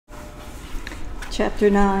Chapter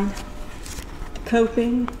 9.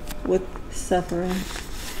 Coping with Suffering.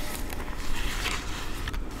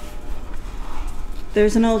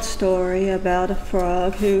 There's an old story about a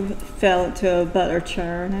frog who fell into a butter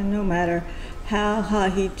churn, and no matter how high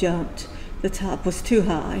he jumped, the top was too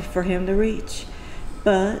high for him to reach.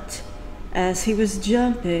 But as he was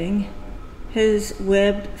jumping, his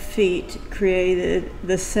webbed feet created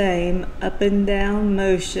the same up and down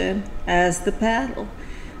motion as the paddle,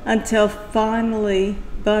 until finally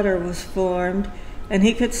butter was formed and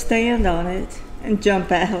he could stand on it and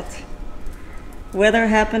jump out. Whether it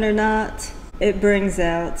happened or not, it brings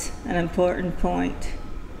out an important point.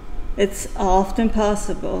 It's often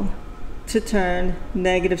possible to turn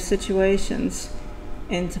negative situations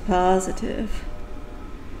into positive.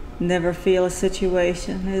 Never feel a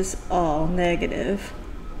situation is all negative.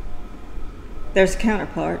 There's a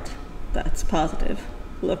counterpart that's positive.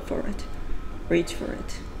 Look for it. Reach for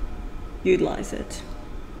it. Utilize it.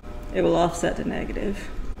 It will offset the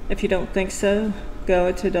negative. If you don't think so, go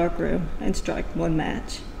into a dark room and strike one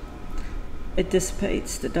match. It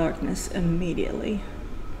dissipates the darkness immediately.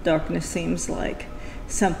 Darkness seems like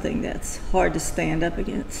something that's hard to stand up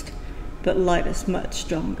against, but light is much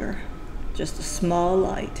stronger. Just a small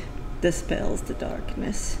light dispels the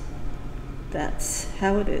darkness. That's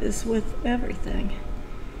how it is with everything.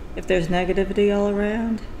 If there's negativity all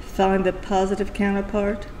around, find the positive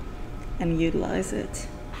counterpart and utilize it.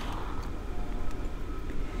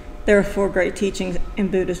 There are 4 great teachings in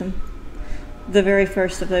Buddhism. The very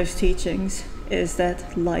first of those teachings is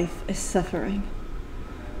that life is suffering.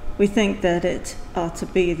 We think that it ought to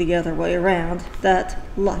be the other way around, that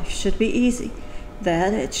life should be easy,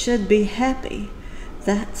 that it should be happy.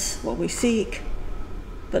 That's what we seek.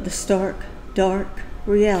 But the stark, dark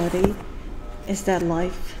reality is that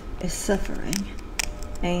life is suffering,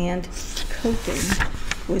 and coping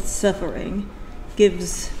with suffering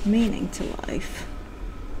gives meaning to life.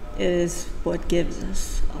 It is what gives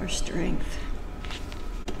us our strength.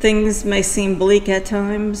 Things may seem bleak at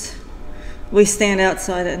times. We stand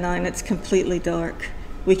outside at night and it's completely dark.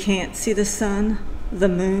 We can't see the sun, the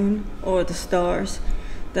moon, or the stars.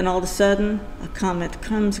 Then all of a sudden, a comet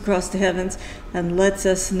comes across the heavens and lets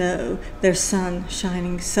us know there's sun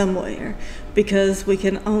shining somewhere, because we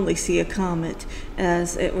can only see a comet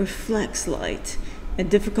as it reflects light. In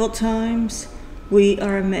difficult times, we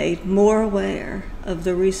are made more aware of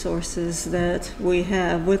the resources that we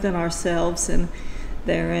have within ourselves, and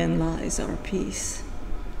therein lies our peace.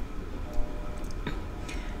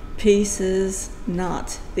 Peace is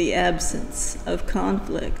not the absence of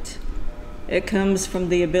conflict. It comes from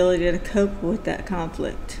the ability to cope with that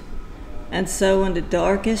conflict. And so in the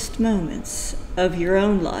darkest moments of your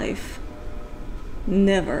own life,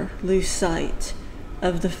 never lose sight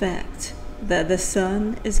of the fact that the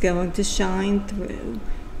sun is going to shine through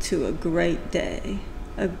to a great day,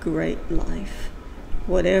 a great life.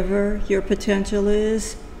 Whatever your potential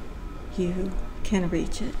is, you can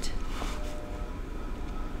reach it.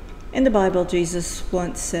 In the Bible, Jesus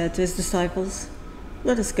once said to his disciples,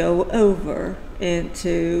 "Let us go over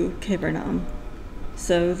into Capernaum."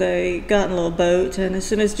 So they got in a little boat, and as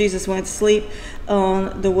soon as Jesus went to sleep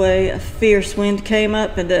on the way, a fierce wind came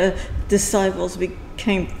up, and the disciples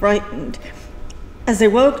became frightened. As they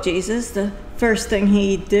woke Jesus, the first thing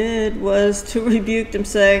he did was to rebuke them,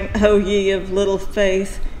 saying, "O ye of little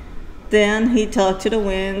faith." Then he talked to the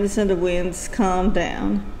winds, and the winds calmed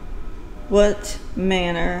down. What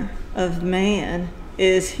manner of man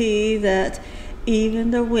is he that even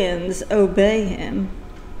the winds obey him?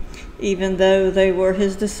 Even though they were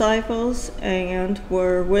his disciples and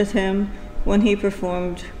were with him when he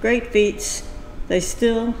performed great feats, they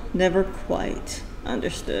still never quite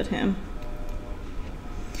understood him.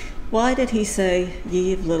 Why did he say,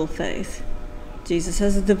 "Ye of little faith"? Jesus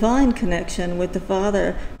has a divine connection with the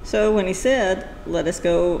Father. So when he said, "Let us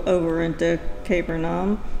go over into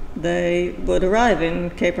Capernaum," they would arrive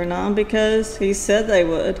in Capernaum because he said they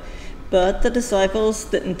would. But the disciples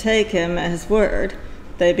didn't take him at his word.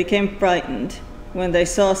 They became frightened when they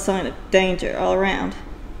saw a sign of danger all around.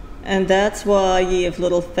 And that's why "ye of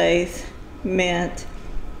little faith" meant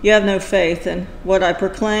you have no faith in what I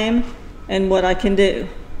proclaim and what I can do.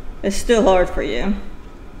 It's still hard for you.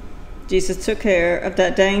 Jesus took care of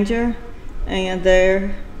that danger, and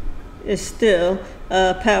there is still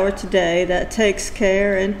a power today that takes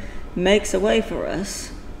care and makes a way for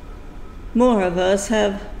us. More of us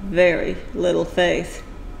have very little faith.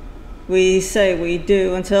 We say we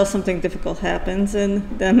do until something difficult happens, and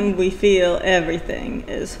then we feel everything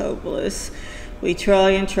is hopeless. We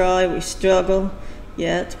try and try, we struggle,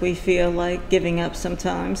 yet we feel like giving up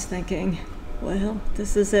sometimes, thinking, well,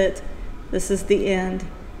 this is it. This is the end.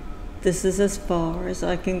 This is as far as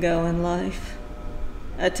I can go in life.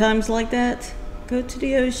 At times like that, go to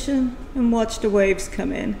the ocean and watch the waves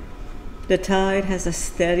come in. The tide has a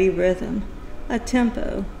steady rhythm, a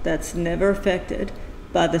tempo that's never affected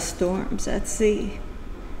by the storms at sea.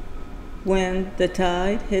 When the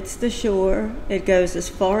tide hits the shore, it goes as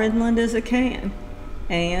far inland as it can,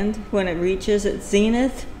 and when it reaches its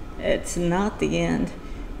zenith, it's not the end.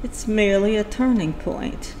 It's merely a turning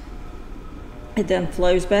point. It then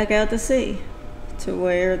flows back out to sea, to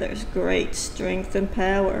where there's great strength and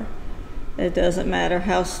power. It doesn't matter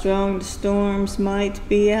how strong the storms might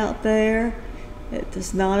be out there. It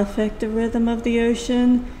does not affect the rhythm of the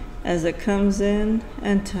ocean as it comes in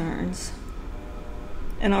and turns.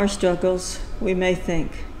 In our struggles, we may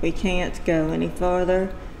think we can't go any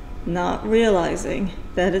farther, not realizing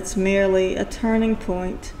that it's merely a turning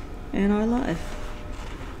point in our life.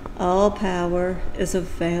 All power is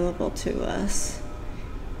available to us.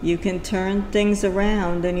 You can turn things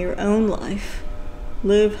around in your own life,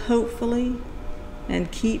 live hopefully,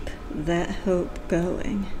 and keep that hope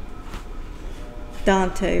going.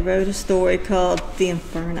 Dante wrote a story called The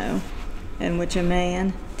Inferno, in which a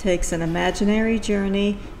man takes an imaginary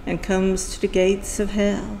journey and comes to the gates of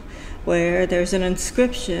hell, where there's an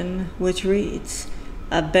inscription which reads,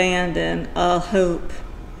 "Abandon all hope,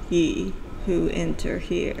 ye who enter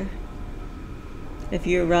here." If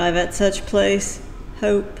you arrive at such place,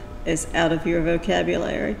 hope is out of your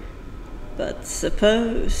vocabulary. But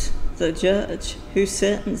suppose the judge who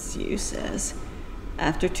sentenced you says,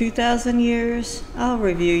 "After 2,000 years, I'll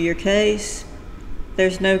review your case.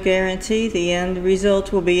 There's no guarantee the end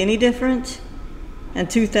result will be any different, and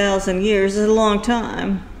 2,000 years is a long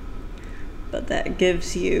time." But that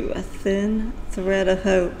gives you a thin thread of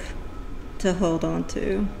hope to hold on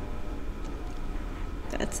to.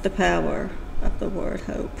 That's the power of the word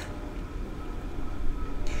hope.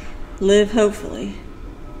 Live hopefully.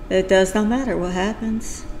 It does not matter what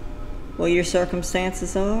happens, what your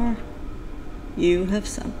circumstances are. You have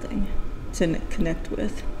something to connect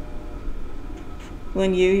with.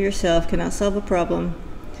 When you yourself cannot solve a problem,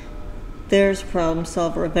 there's a problem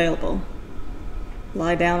solver available.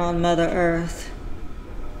 Lie down on Mother Earth.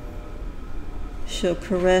 She'll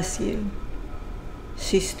caress you.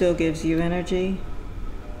 She still gives you energy,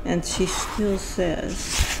 and she still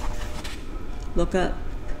says, look up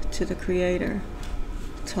to the Creator.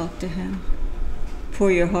 Talk to Him. Pour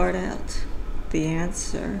your heart out. The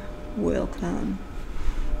answer will come.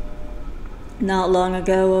 Not long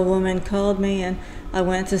ago, a woman called me, and I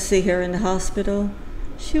went to see her in the hospital.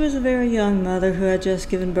 She was a very young mother who had just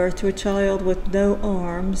given birth to a child with no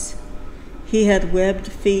arms. He had webbed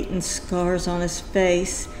feet and scars on his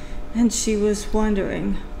face, and she was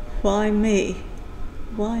wondering, why me?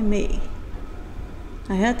 Why me?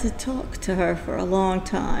 I had to talk to her for a long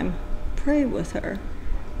time, pray with her,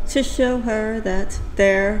 to show her that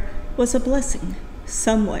there was a blessing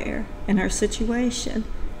somewhere in her situation.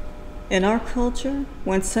 In our culture,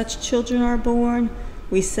 when such children are born,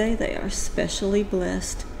 we say they are specially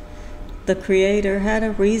blessed. The Creator had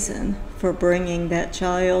a reason for bringing that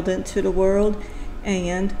child into the world,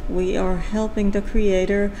 and we are helping the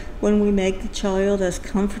Creator when we make the child as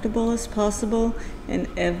comfortable as possible in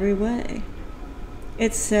every way.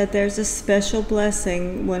 It's said there's a special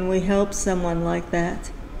blessing when we help someone like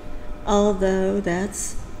that. Although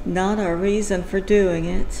that's not our reason for doing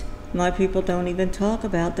it. My people don't even talk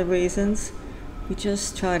about the reasons. We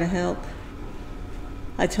just try to help.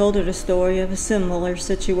 I told her the story of a similar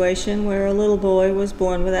situation where a little boy was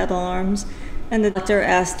born without arms, and the doctor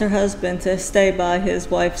asked her husband to stay by his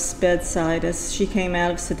wife's bedside as she came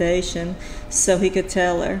out of sedation so he could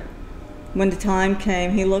tell her. When the time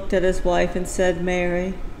came, he looked at his wife and said,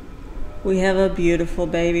 "Mary, we have a beautiful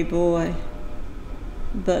baby boy.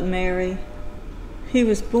 But Mary, he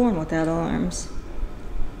was born without arms."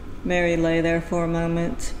 Mary lay there for a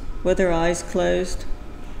moment with her eyes closed.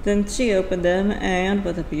 Then she opened them and,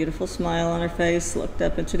 with a beautiful smile on her face, looked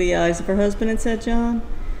up into the eyes of her husband and said, "John,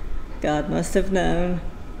 God must have known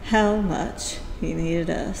how much He needed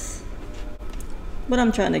us." What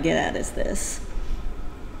I'm trying to get at is this.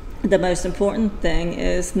 The most important thing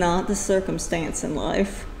is not the circumstance in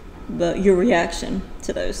life, but your reaction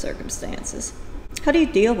to those circumstances. How do you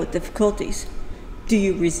deal with difficulties? Do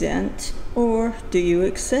you resent or do you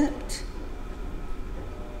accept?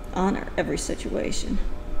 Honor every situation.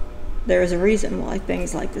 There is a reason why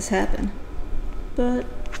things like this happen. But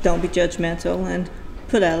don't be judgmental and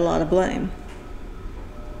put out a lot of blame.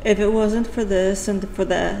 If it wasn't for this and for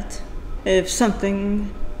that, if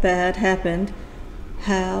something bad happened,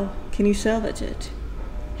 how can you salvage it?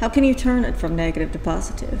 How can you turn it from negative to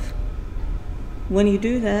positive? When you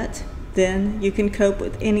do that, then you can cope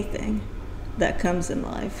with anything that comes in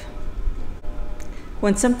life.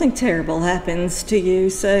 When something terrible happens to you,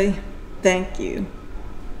 say thank you,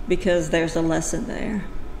 because there's a lesson there.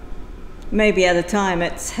 Maybe at the time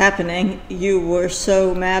it's happening, you were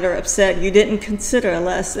so mad or upset you didn't consider a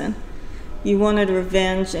lesson. You wanted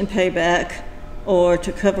revenge and payback, or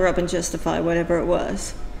to cover up and justify whatever it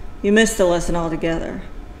was. You missed the lesson altogether.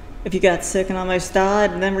 If you got sick and almost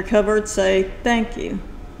died and then recovered, say thank you.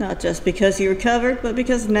 Not just because you recovered, but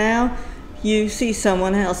because now you see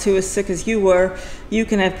someone else who is sick as you were, you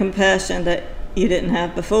can have compassion that you didn't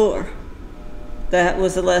have before. That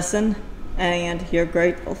was a lesson, and you're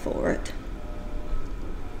grateful for it.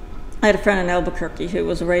 I had a friend in Albuquerque who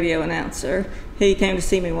was a radio announcer. He came to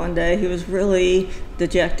see me one day. He was really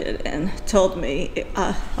dejected and told me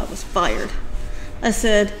I was fired. I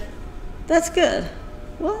said, "That's good."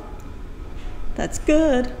 "What?" "That's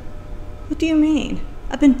good." "What do you mean?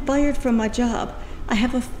 I've been fired from my job. I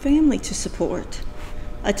have a family to support."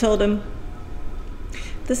 I told him,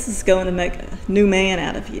 "This is going to make a new man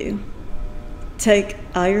out of you. Take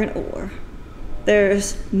iron ore.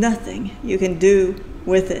 There's nothing you can do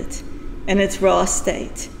with it in its raw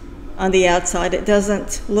state. On the outside, it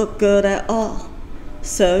doesn't look good at all.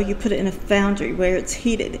 So you put it in a foundry where it's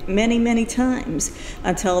heated many, many times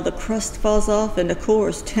until the crust falls off and the core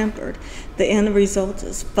is tempered. The end result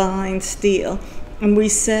is fine steel. And we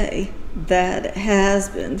say that it has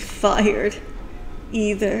been fired.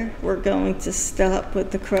 Either we're going to stop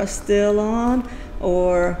with the crust still on,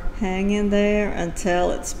 or hang in there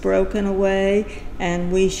until it's broken away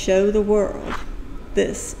and we show the world,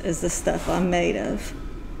 this is the stuff I'm made of."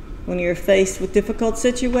 When you're faced with difficult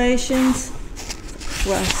situations, the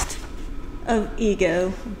crust of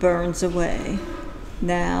ego burns away.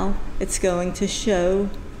 Now it's going to show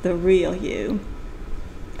the real you.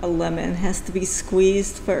 A lemon has to be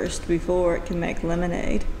squeezed first before it can make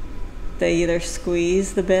lemonade. They either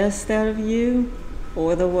squeeze the best out of you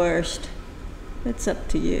or the worst. It's up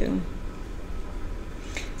to you.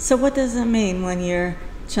 So what does it mean when you're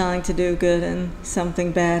trying to do good and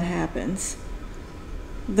something bad happens?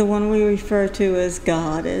 The one we refer to as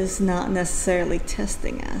God is not necessarily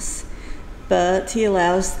testing us, but he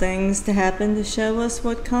allows things to happen to show us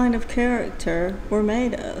what kind of character we're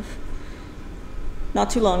made of. Not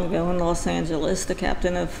too long ago in Los Angeles, the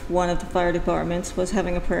captain of one of the fire departments was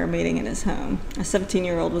having a prayer meeting in his home. A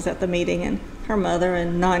 17-year-old was at the meeting, and her mother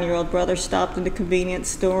and 9-year-old brother stopped in the convenience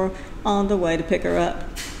store on the way to pick her up.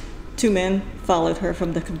 2 men followed her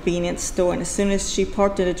from the convenience store, and as soon as she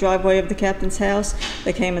parked in the driveway of the captain's house,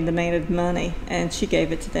 they came and demanded money, and she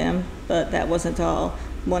gave it to them. But that wasn't all.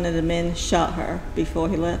 One of the men shot her before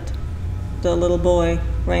he left. The little boy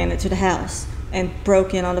ran into the house and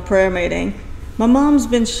broke in on the prayer meeting. "My mom's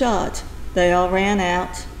been shot." They all ran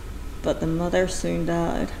out, but the mother soon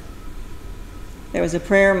died. There was a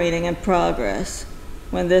prayer meeting in progress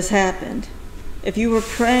when this happened. If you were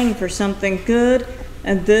praying for something good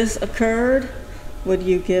and this occurred, would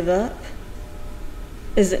you give up?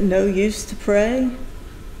 Is it no use to pray?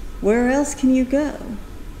 Where else can you go?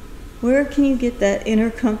 Where can you get that inner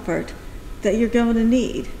comfort that you're going to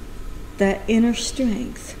need? That inner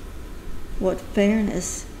strength? What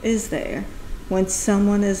fairness is there when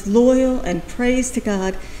someone is loyal and prays to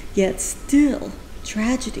God, yet still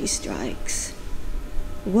tragedy strikes?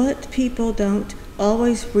 What people don't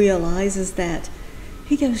always realize is that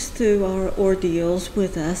he goes through our ordeals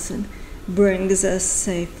with us and brings us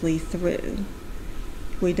safely through.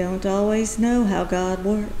 We don't always know how God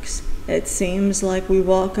works. It seems like we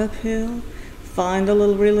walk uphill, find a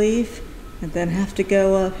little relief, and then have to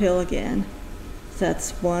go uphill again.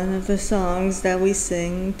 That's one of the songs that we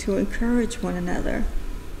sing to encourage one another.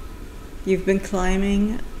 You've been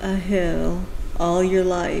climbing a hill all your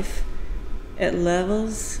life. It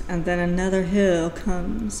levels, and then another hill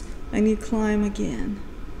comes, and you climb again.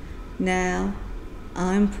 Now,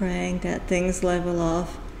 I'm praying that things level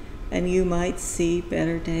off, and you might see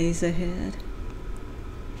better days ahead.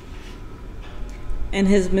 In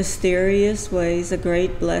his mysterious ways, a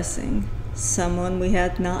great blessing. Someone we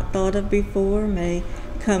had not thought of before may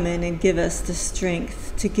come in and give us the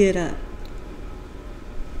strength to get up.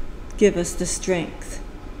 Give us the strength.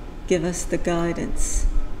 Give us the guidance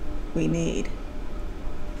we need.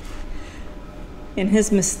 In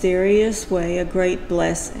his mysterious way, a great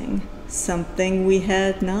blessing, something we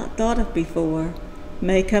had not thought of before,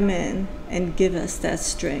 may come in and give us that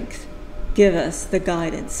strength. Give us the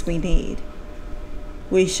guidance we need.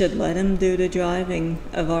 We should let him do the driving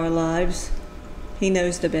of our lives. He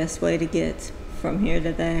knows the best way to get from here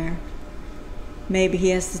to there. Maybe he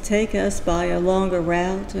has to take us by a longer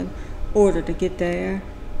route and order to get there,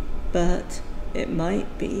 but it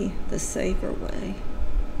might be the safer way.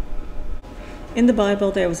 In the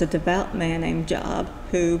Bible, there was a devout man named Job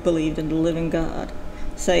who believed in the living God.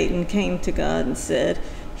 Satan came to God and said,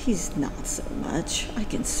 "He's not so much. I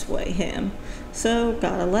can sway him." So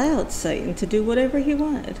God allowed Satan to do whatever he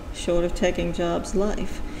wanted, short of taking Job's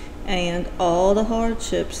life. And all the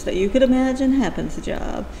hardships that you could imagine happened to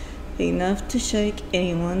Job, enough to shake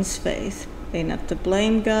anyone's faith, enough to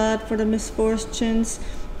blame God for the misfortunes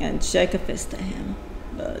and shake a fist at him.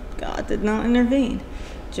 But God did not intervene.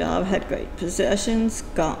 Job had great possessions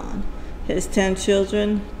gone. His 10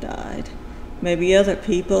 children died. Maybe other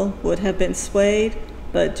people would have been swayed,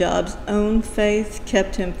 but Job's own faith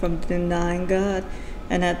kept him from denying God.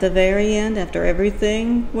 And at the very end, after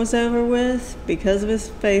everything was over with, because of his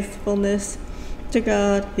faithfulness to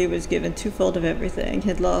God, he was given twofold of everything he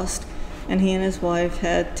had lost, and he and his wife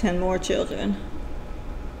had 10 more children.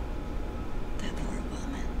 That poor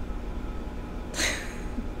woman.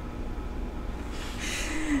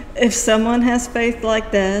 If someone has faith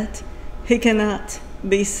like that, he cannot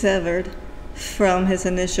be severed from his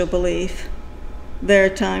initial belief. There are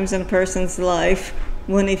times in a person's life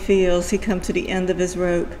when he feels he come to the end of his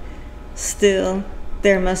rope. Still,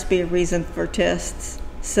 there must be a reason for tests.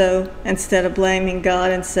 So, instead of blaming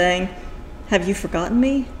God and saying, "Have you forgotten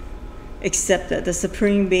me?" accept that the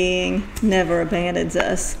Supreme Being never abandons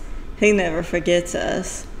us. He never forgets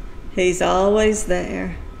us. He's always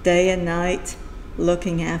there, day and night,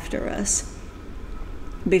 looking after us.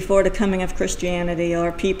 Before the coming of Christianity,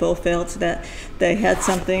 our people felt that they had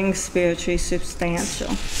something spiritually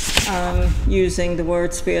substantial. Using the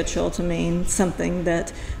word spiritual to mean something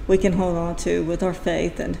that we can hold on to with our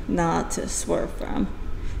faith and not to swerve from,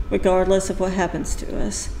 regardless of what happens to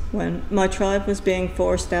us. When my tribe was being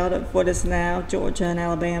forced out of what is now Georgia and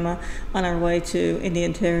Alabama on our way to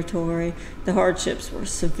Indian Territory, the hardships were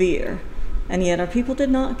severe, and yet our people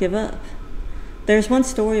did not give up. There's one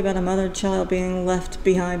story about a mother and child being left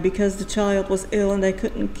behind because the child was ill and they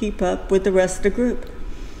couldn't keep up with the rest of the group.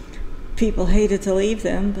 People hated to leave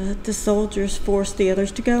them, but the soldiers forced the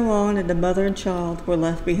others to go on, and the mother and child were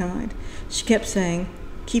left behind. She kept saying,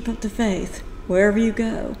 "Keep up the faith, wherever you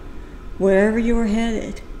go, wherever you are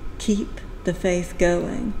headed, keep the faith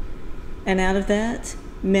going." And out of that,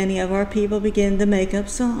 many of our people began to make up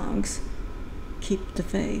songs. Keep the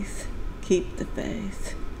faith, keep the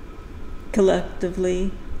faith.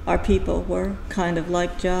 Collectively, our people were kind of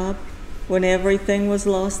like Job. When everything was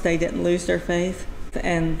lost, they didn't lose their faith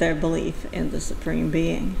and their belief in the Supreme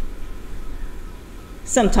Being.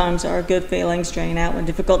 Sometimes our good feelings drain out when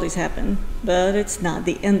difficulties happen, but it's not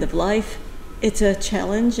the end of life. It's a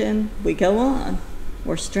challenge, and we go on.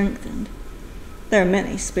 We're strengthened. There are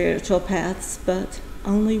many spiritual paths, but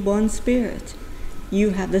only one Spirit.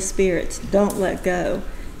 You have the Spirit. Don't let go.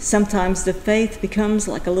 Sometimes the faith becomes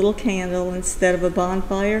like a little candle instead of a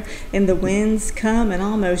bonfire, and the winds come and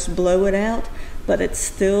almost blow it out, but it's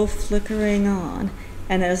still flickering on.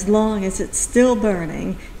 And as long as it's still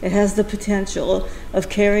burning, it has the potential of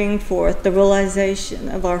carrying forth the realization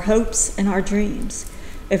of our hopes and our dreams.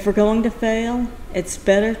 If we're going to fail, it's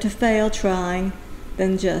better to fail trying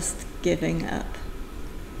than just giving up.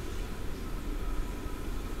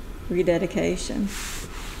 Rededication.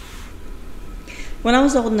 When I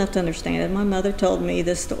was old enough to understand it, my mother told me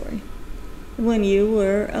this story. When you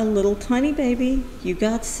were a little tiny baby, you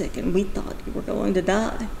got sick and we thought you were going to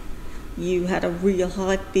die. You had a real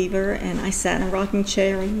high fever, and I sat in a rocking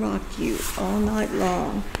chair and rocked you all night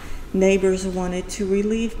long. Neighbors wanted to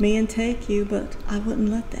relieve me and take you, but I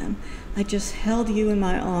wouldn't let them. I just held you in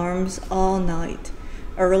my arms all night.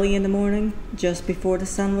 Early in the morning, just before the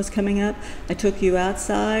sun was coming up, I took you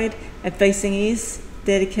outside and facing east,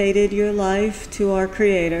 dedicated your life to our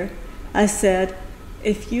Creator. I said,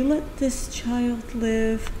 "If you let this child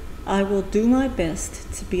live, I will do my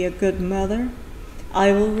best to be a good mother.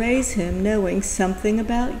 I will raise him knowing something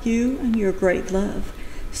about you and your great love,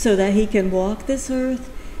 so that he can walk this earth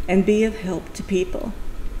and be of help to people.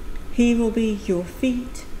 He will be your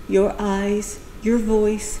feet, your eyes, your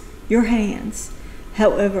voice, your hands,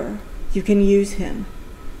 however you can use him.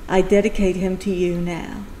 I dedicate him to you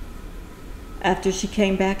now." After she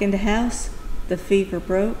came back in the house, the fever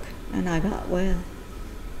broke and I got well.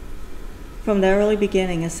 From the early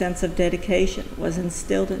beginning, a sense of dedication was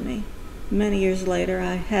instilled in me. Many years later,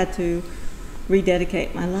 I had to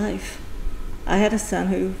rededicate my life. I had a son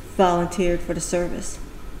who volunteered for the service.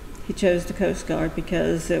 He chose the Coast Guard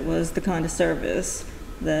because it was the kind of service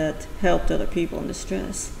that helped other people in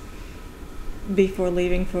distress. Before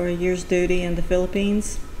leaving for a year's duty in the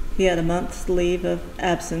Philippines, he had a month's leave of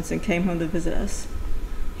absence and came home to visit us.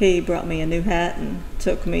 He brought me a new hat and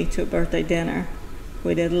took me to a birthday dinner.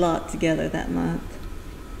 We did a lot together that month.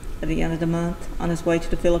 At the end of the month, on his way to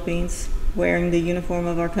the Philippines, wearing the uniform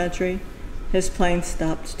of our country, his plane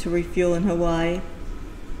stopped to refuel in Hawaii.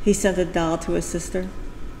 He sent a doll to his sister,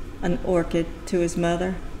 an orchid to his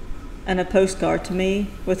mother, and a postcard to me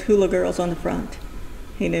with hula girls on the front.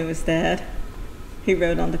 He knew his dad. He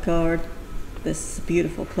wrote on the card, "This is a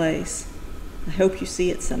beautiful place. I hope you see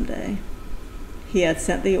it someday." He had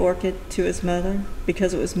sent the orchid to his mother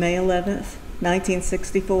because it was May 11th,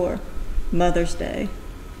 1964, Mother's Day.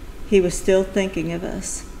 He was still thinking of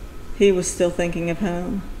us. He was still thinking of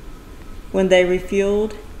home. When they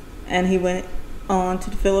refueled and he went on to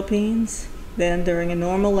the Philippines, then during a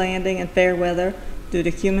normal landing in fair weather, due to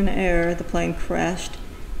human error, the plane crashed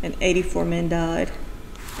and 84 men died,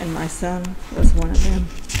 and my son was one of them.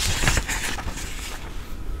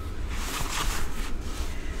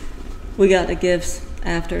 We got the gifts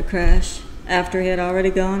after a crash, after he had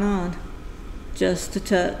already gone on. Just to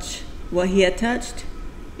touch what he had touched,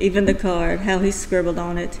 even the card, how he scribbled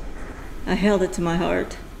on it. I held it to my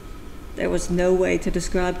heart. There was no way to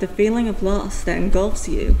describe the feeling of loss that engulfs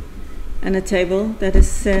you, and a table that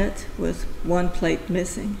is set with one plate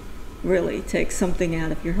missing really takes something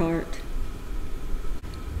out of your heart.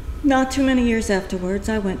 Not too many years afterwards,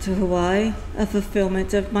 I went to Hawaii, a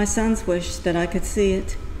fulfillment of my son's wish that I could see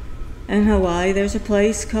it. In Hawaii, there's a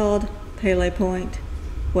place called Pele Point,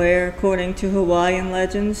 where, according to Hawaiian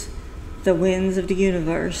legends, the winds of the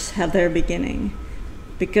universe have their beginning.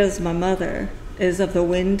 Because my mother is of the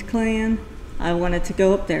Wind clan, I wanted to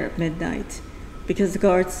go up there at midnight, because the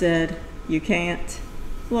guard said, "You can't."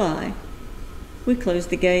 Why? We closed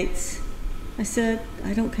the gates. I said,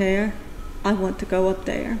 "I don't care. I want to go up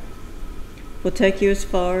there." "We'll take you as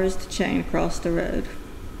far as the chain across the road."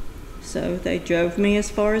 So they drove me as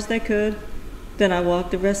far as they could. Then I walked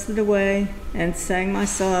the rest of the way and sang my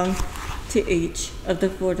song to each of the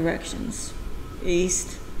 4 directions: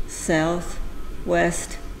 east, south,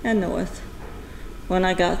 west, and north. When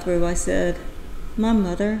I got through, I said, "My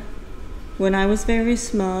mother, when I was very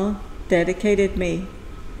small, dedicated me.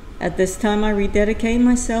 At this time I rededicate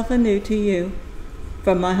myself anew to you.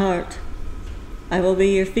 From my heart, I will be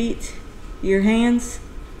your feet, your hands,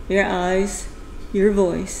 your eyes, your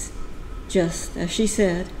voice," just as she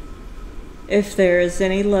said. If there is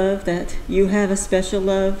any love that you have, a special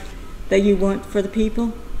love that you want for the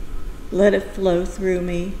people, let it flow through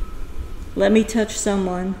me. Let me touch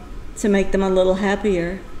someone to make them a little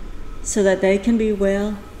happier, so that they can be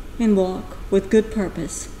well and walk with good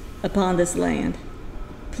purpose upon this land.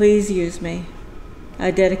 Please use me.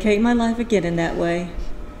 I dedicate my life again in that way.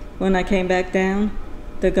 When I came back down,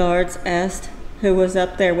 the guards asked who was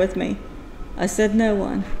up there with me. I said no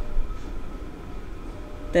one.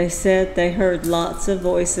 They said they heard lots of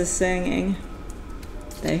voices singing.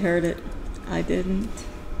 They heard it. I didn't.